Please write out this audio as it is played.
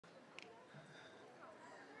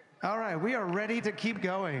All right, we are ready to keep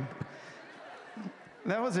going.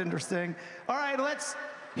 That was interesting. All right, let's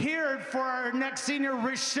hear it for our next senior,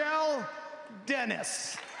 Rechelle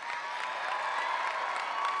Dennis.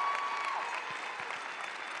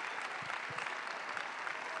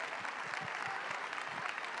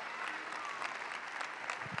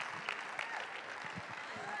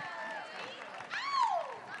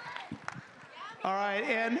 All right,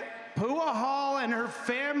 and Pua Hall and her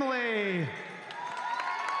family.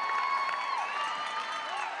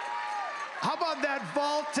 How about that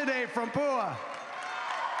vault today from Pua?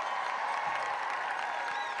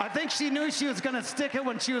 I think she knew she was gonna stick it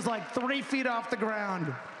when she was like 3 feet off the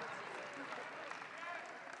ground.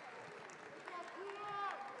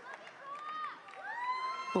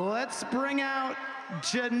 Let's bring out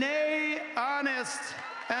Janay Honest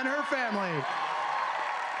and her family.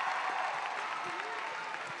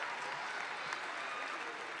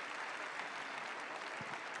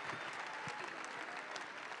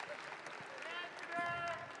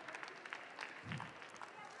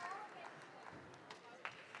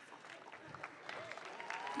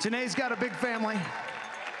 Janay's got a big family.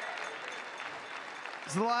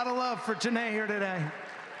 There's a lot of love for Janay here today.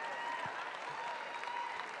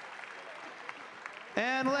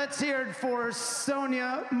 And let's hear it for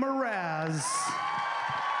Sonya Meraz.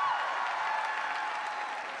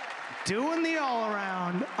 Doing the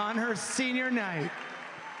all-around on her senior night.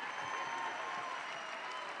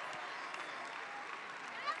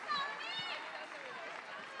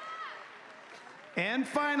 And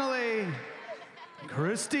finally,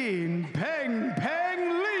 Christine Peng Peng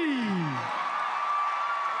Lee.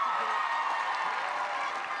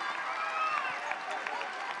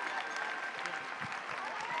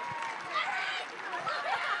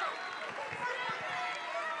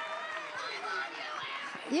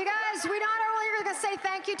 You guys, we not only are going to say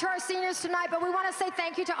thank you to our seniors tonight, but we want to say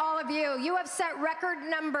thank you to all of you. You have set record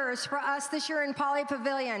numbers for us this year in Pauley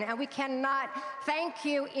Pavilion, and we cannot thank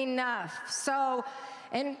you enough. So,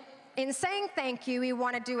 in saying thank you, we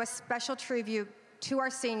want to do a special tribute to our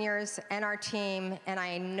seniors and our team, and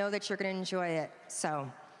I know that you're going to enjoy it. So,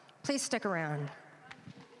 please stick around.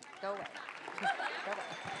 Go away. Go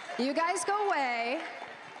away. You guys go away.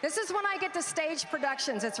 This is when I get to stage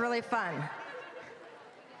productions. It's really fun.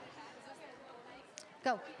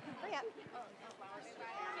 Go. Hurry up.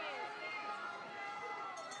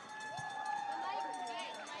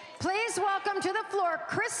 Please welcome to the floor,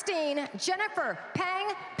 Christine Jennifer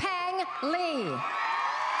Peng Peng Lee.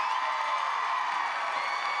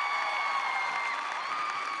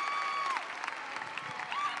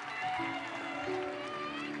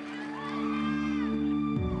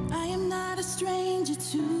 I am not a stranger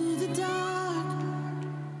to the dark.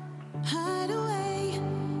 Hide away,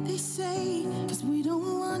 they say, 'cause we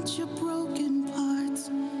don't want your broken parts.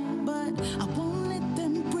 But I won't let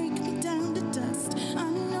them break me down to dust. I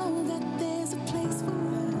know that there's a place for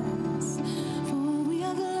us, for we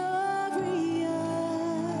are glorious.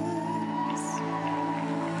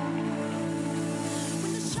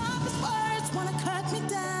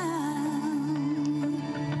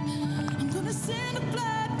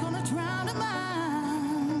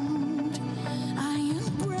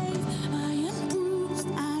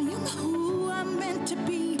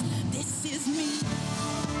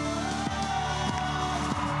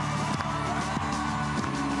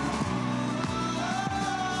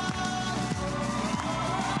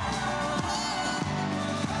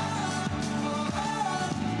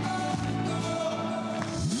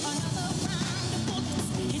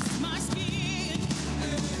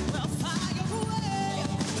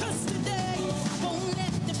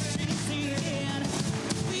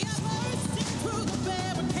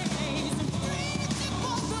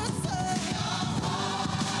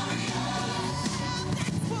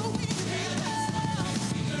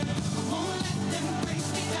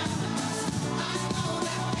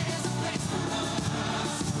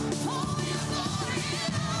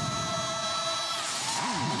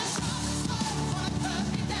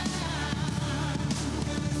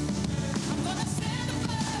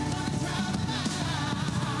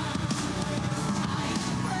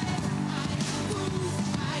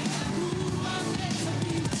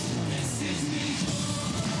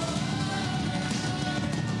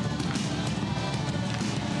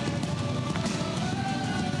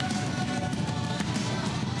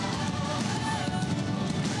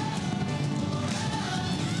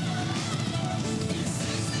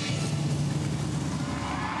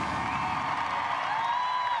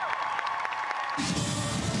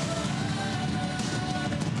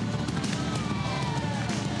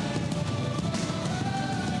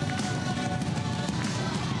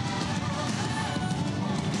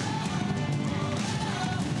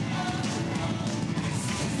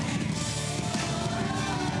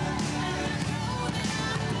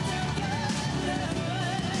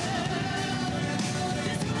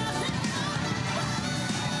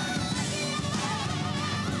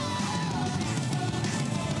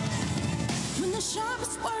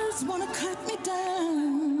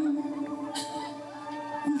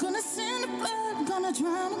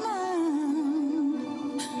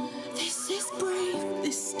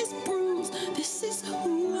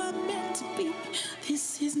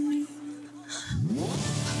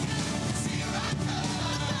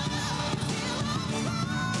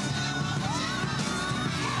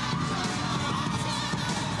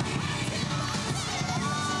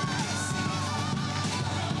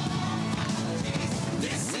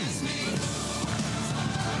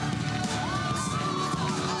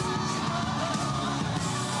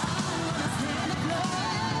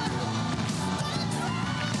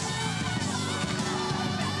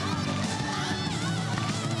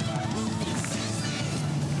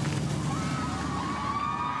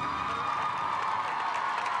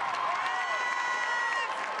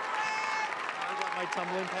 My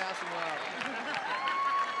tumbling pass, wow.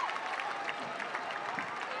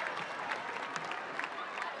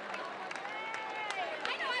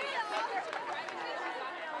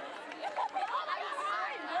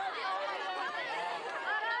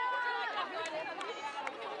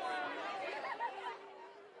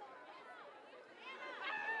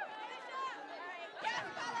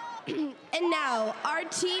 And now, our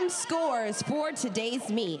team scores for today's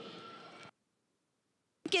meet.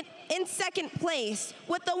 In second place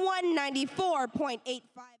with the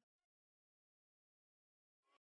 194.85.